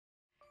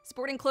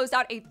Sporting closed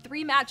out a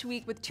 3-match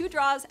week with 2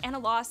 draws and a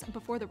loss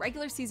before the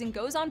regular season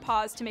goes on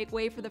pause to make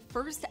way for the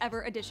first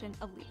ever edition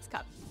of Leagues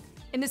Cup.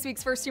 In this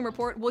week's First Team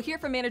Report, we'll hear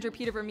from manager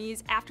Peter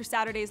Vermes after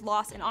Saturday's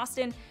loss in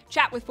Austin,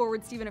 chat with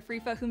forward Steven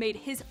Afrifa, who made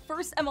his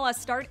first MLS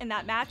start in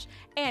that match,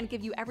 and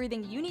give you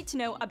everything you need to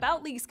know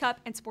about Leagues Cup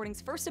and Sporting's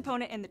first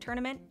opponent in the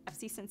tournament,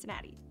 FC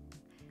Cincinnati.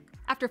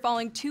 After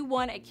falling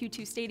 2-1 at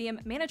Q2 Stadium,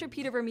 manager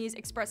Peter Vermes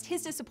expressed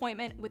his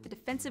disappointment with the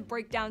defensive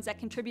breakdowns that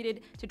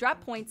contributed to drop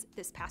points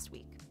this past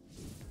week.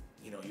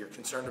 You know, you're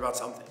concerned about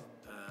something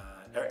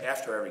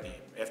after every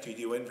game, after you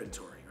do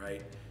inventory,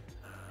 right?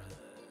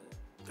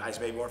 Guys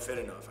maybe weren't fit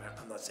enough.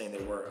 I'm not saying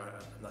they were.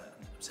 I'm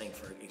saying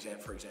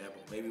for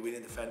example, maybe we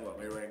didn't defend well.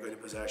 Maybe we didn't go to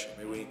possession.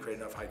 Maybe we didn't create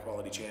enough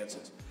high-quality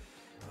chances.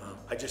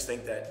 I just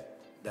think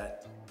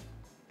that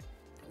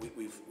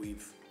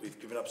we've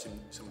given up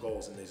some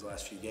goals in these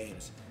last few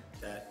games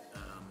that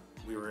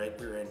we were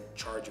in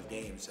charge of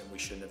games and we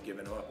shouldn't have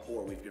given up,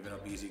 or we've given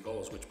up easy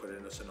goals, which put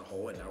us in a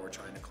hole, and now we're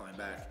trying to climb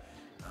back.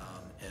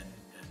 And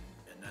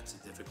that's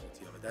the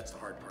difficulty of it. That's the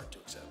hard part to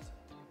accept.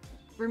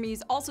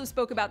 Vermes also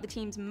spoke about the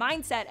team's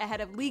mindset ahead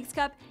of Leagues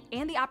Cup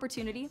and the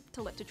opportunity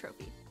to lift a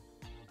trophy.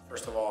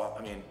 First of all,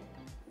 I mean,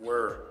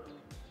 we're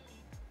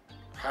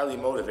highly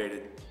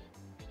motivated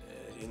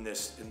in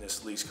this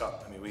Leagues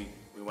Cup. I mean,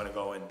 we want to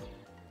go and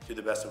do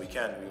the best that we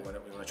can. We want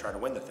to try to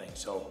win the thing.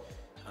 So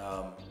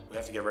we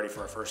have to get ready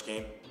for our first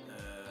game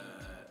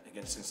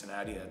against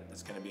Cincinnati.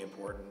 That's going to be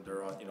important.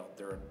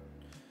 They're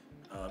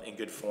in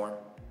good form.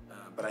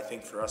 But I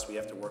think for us, we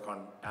have to work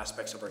on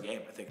aspects of our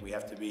game. I think we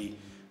have to be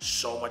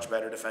so much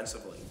better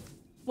defensively.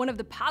 One of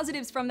the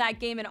positives from that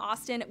game in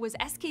Austin was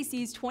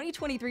SKC's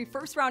 2023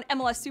 first-round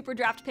MLS Super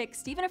Draft pick,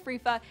 Steven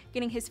Afrifa,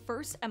 getting his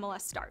first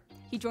MLS start.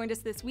 He joined us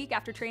this week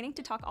after training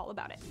to talk all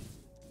about it.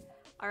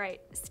 All right,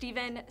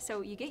 Steven,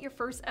 so you get your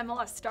first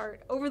MLS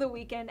start over the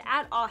weekend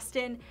at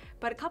Austin,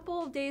 but a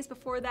couple of days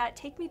before that,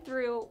 take me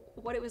through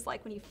what it was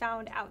like when you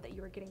found out that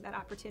you were getting that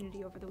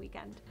opportunity over the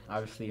weekend.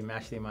 Obviously,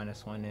 match day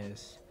 -1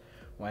 is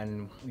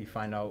when we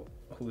find out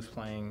who's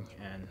playing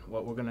and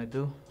what we're gonna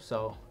do.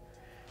 So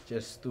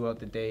just throughout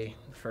the day,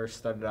 first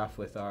started off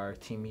with our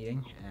team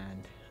meeting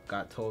and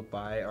got told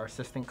by our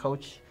assistant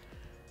coach,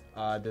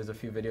 there's a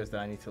few videos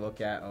that I need to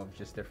look at of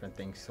just different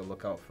things to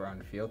look out for on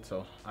the field.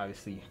 So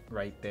obviously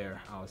right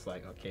there, I was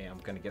like, okay, I'm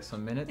gonna get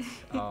some minutes.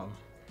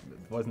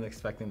 Wasn't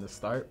expecting to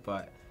start,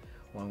 but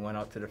when we went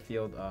out to the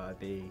field,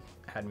 they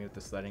had me with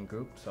the sledding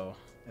group. So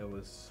it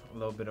was a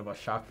little bit of a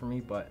shock for me,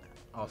 but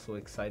also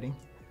exciting.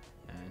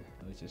 And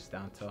it was just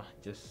down to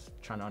just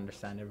trying to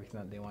understand everything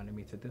that they wanted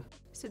me to do.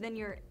 So then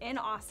you're in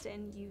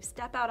Austin, you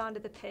step out onto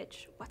the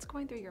pitch. What's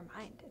going through your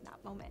mind in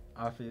that moment?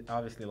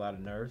 Obviously a lot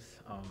of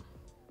nerves.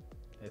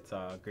 It's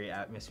a great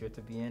atmosphere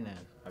to be in,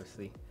 and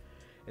obviously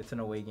it's an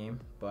away game,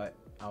 but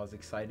I was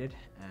excited,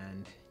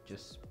 and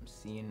just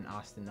seeing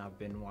Austin, I've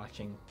been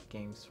watching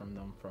games from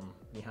them from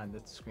behind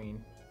the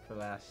screen for the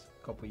last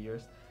couple of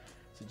years.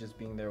 So just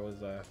being there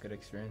was a good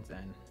experience,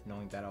 and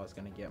knowing that I was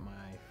gonna get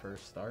my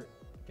first start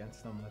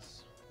against them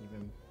was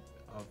even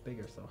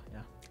bigger, so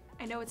yeah.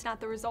 I know it's not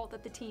the result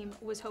that the team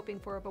was hoping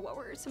for, but what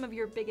were some of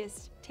your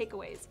biggest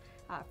takeaways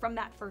from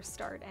that first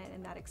start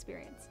and that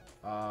experience?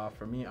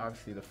 For me,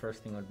 obviously the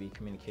first thing would be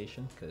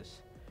communication,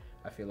 because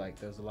I feel like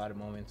there's a lot of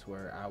moments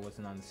where I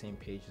wasn't on the same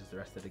page as the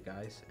rest of the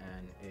guys,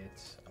 and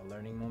it's a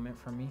learning moment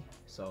for me,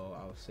 so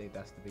I would say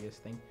that's the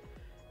biggest thing.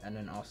 And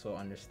then also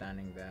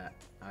understanding that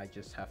I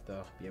just have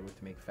to be able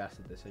to make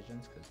faster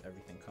decisions, because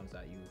everything comes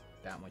at you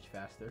that much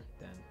faster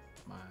than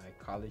my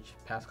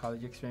past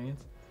college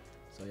experience.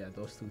 So yeah,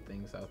 those two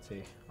things I would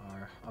say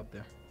are up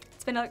there.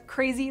 It's been a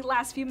crazy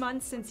last few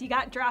months since you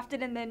got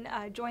drafted and then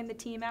joined the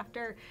team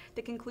after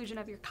the conclusion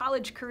of your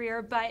college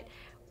career. But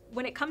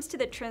when it comes to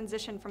the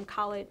transition from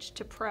college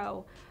to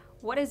pro,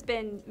 what has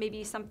been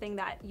maybe something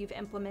that you've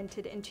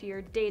implemented into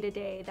your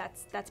day-to-day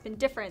that's been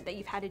different that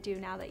you've had to do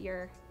now that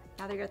you're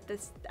at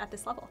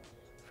this level?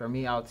 For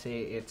me, I would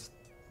say it's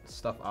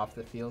stuff off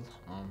the field.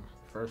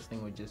 First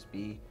thing would just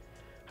be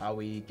how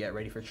we get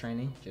ready for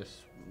training.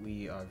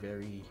 We are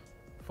very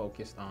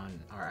focused on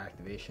our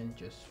activation,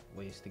 just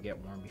ways to get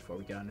warm before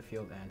we get on the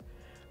field, and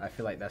I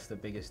feel like that's the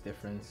biggest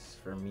difference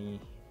for me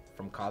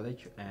from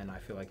college, and I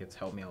feel like it's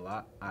helped me a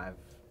lot. I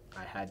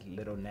had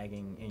little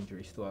nagging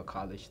injuries throughout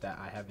college that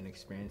I haven't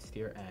experienced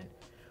here, and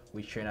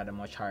we train at a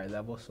much higher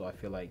level, so I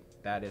feel like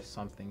that is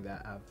something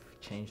that I've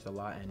changed a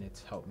lot, and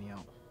it's helped me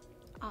out.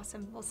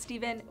 Awesome. Well,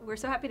 Steven, we're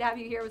so happy to have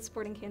you here with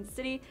Sporting Kansas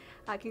City.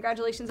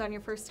 Congratulations on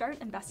your first start,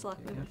 and best of luck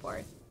moving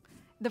forward.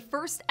 The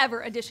first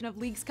ever edition of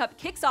Leagues Cup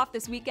kicks off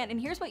this weekend,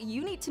 and here's what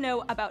you need to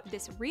know about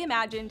this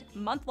reimagined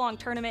month-long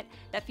tournament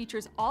that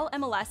features all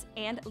MLS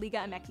and Liga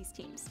MX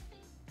teams.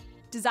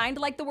 Designed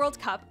like the World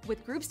Cup,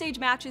 with group stage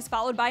matches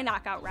followed by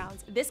knockout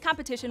rounds, this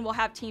competition will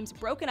have teams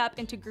broken up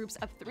into groups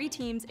of 3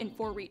 teams in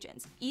 4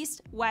 regions: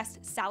 East,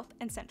 West, South,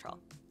 and Central.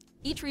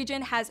 Each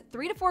region has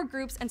 3 to 4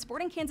 groups, and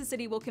Sporting Kansas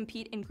City will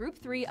compete in Group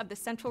 3 of the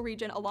Central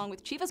region along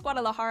with Chivas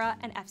Guadalajara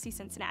and FC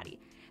Cincinnati.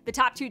 The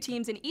top 2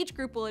 teams in each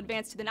group will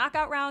advance to the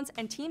knockout rounds,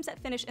 and teams that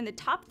finish in the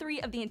top 3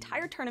 of the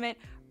entire tournament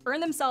earn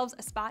themselves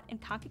a spot in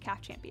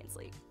CONCACAF Champions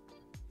League.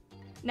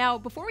 Now,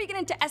 before we get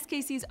into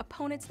SKC's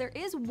opponents, there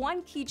is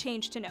one key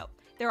change to note.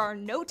 There are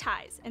no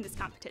ties in this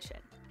competition.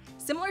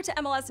 Similar to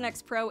MLS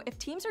Next Pro, if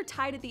teams are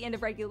tied at the end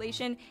of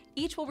regulation,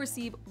 each will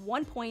receive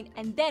 1 point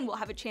and then will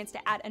have a chance to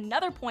add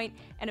another point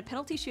and a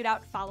penalty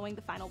shootout following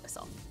the final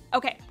whistle.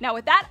 Okay, now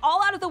with that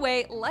all out of the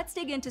way, let's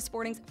dig into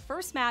Sporting's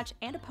first match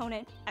and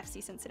opponent,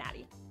 FC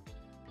Cincinnati.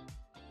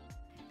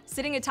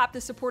 Sitting atop the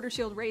Supporter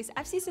Shield race,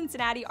 FC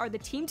Cincinnati are the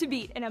team to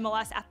beat in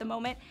MLS at the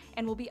moment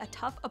and will be a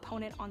tough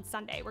opponent on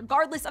Sunday,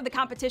 regardless of the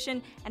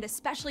competition and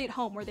especially at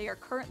home where they are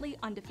currently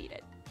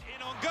undefeated.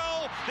 In on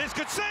goal, this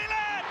could seal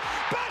it!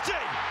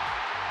 Badgie!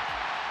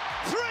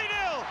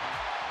 3-0!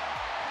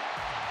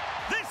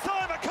 This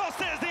time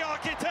Acosta is the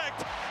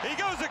architect. He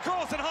goes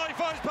across and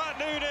high-fives Pat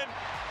Noonan.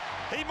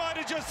 He might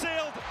have just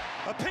sealed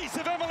a piece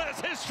of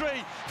MLS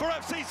history for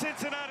FC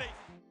Cincinnati.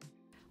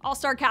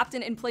 All-star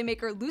captain and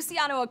playmaker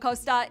Luciano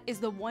Acosta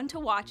is the one to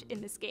watch in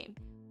this game.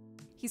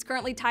 He's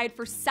currently tied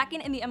for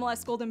second in the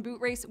MLS Golden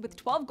Boot race with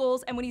 12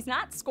 goals, and when he's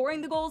not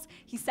scoring the goals,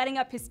 he's setting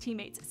up his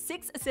teammates.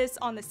 6 assists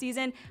on the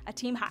season, a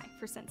team high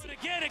for Cincy. And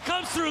again, it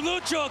comes through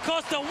Lucho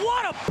Acosta.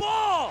 What a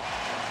ball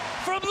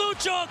from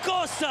Lucho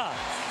Acosta!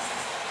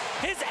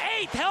 His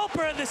 8th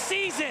helper of the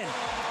season.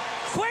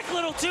 Quick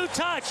little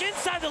two-touch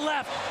inside the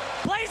left,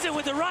 plays it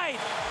with the right,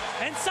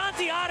 and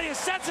Santi Arias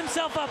sets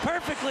himself up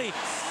perfectly.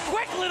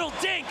 Quick little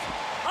dink,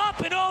 up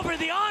and over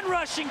the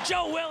on-rushing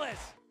Joe Willis.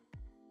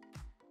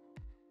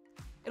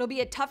 It'll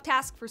be a tough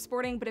task for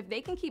Sporting, but if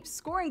they can keep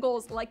scoring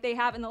goals like they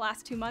have in the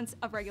last 2 months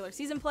of regular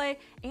season play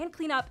and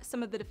clean up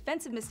some of the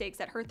defensive mistakes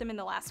that hurt them in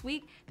the last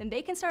week, then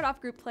they can start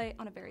off group play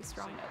on a very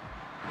strong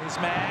note. His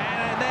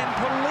man, and then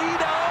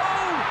Pulido!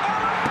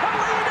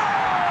 Pulido!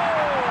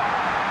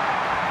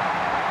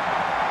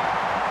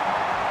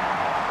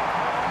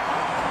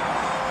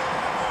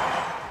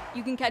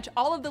 You can catch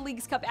all of the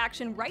Leagues Cup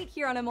action right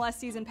here on MLS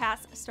Season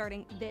Pass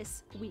starting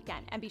this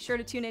weekend. And be sure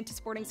to tune in to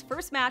Sporting's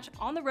first match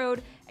on the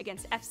road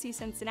against FC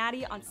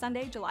Cincinnati on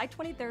Sunday, July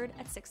 23rd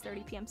at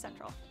 6:30 p.m.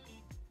 Central.